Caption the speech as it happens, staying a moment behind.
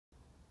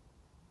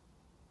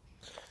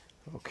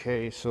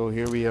Okay, so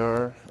here we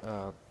are,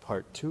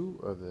 part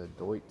 2 of the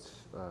Deutz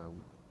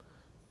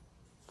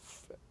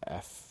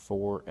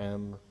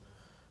F4M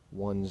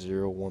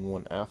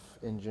 1011F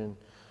engine.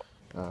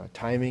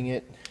 Timing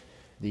it,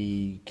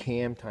 the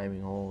cam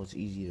timing hole is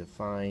easy to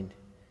find.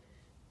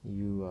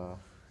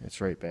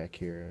 It's right back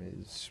here.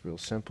 It's real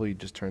simple. You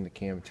just turn the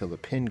cam until the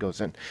pin goes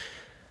in.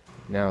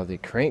 Now the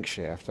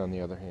crankshaft, on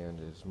the other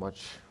hand, is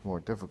much more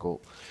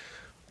difficult.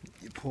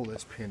 You pull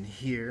this pin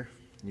here,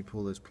 you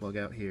pull this plug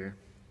out here,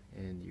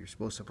 and you're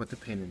supposed to put the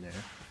pin in there.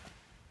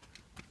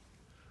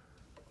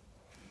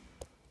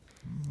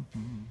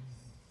 And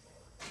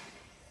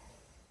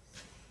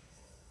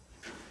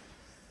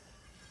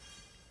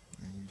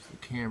use the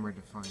camera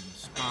to find the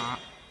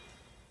spot.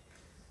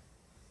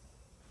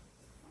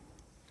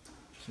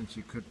 Since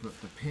you could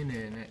put the pin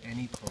in at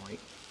any point.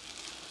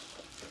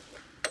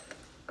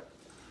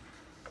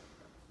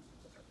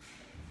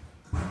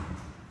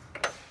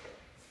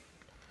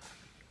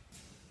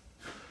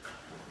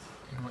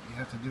 And what you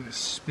have to do is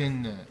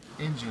spin the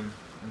engine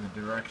in the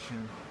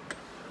direction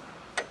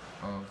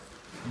of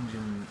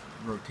engine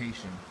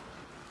rotation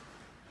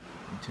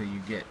until you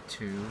get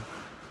to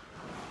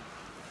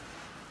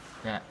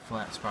that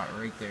flat spot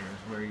right there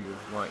is where you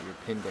want your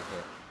pin to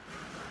hit.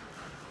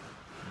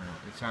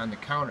 It's on the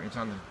counter, it's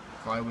on the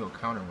flywheel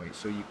counterweight,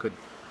 so you could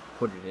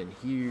put it in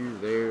here,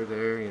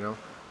 there, you know,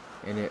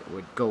 and it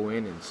would go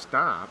in and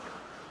stop,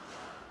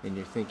 and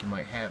you think you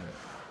might have it.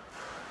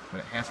 But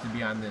it has to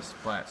be on this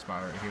flat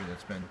spot right here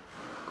that's been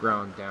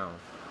ground down.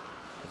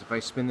 Because if I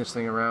spin this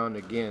thing around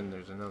again,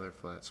 there's another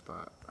flat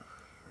spot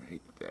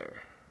right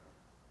there.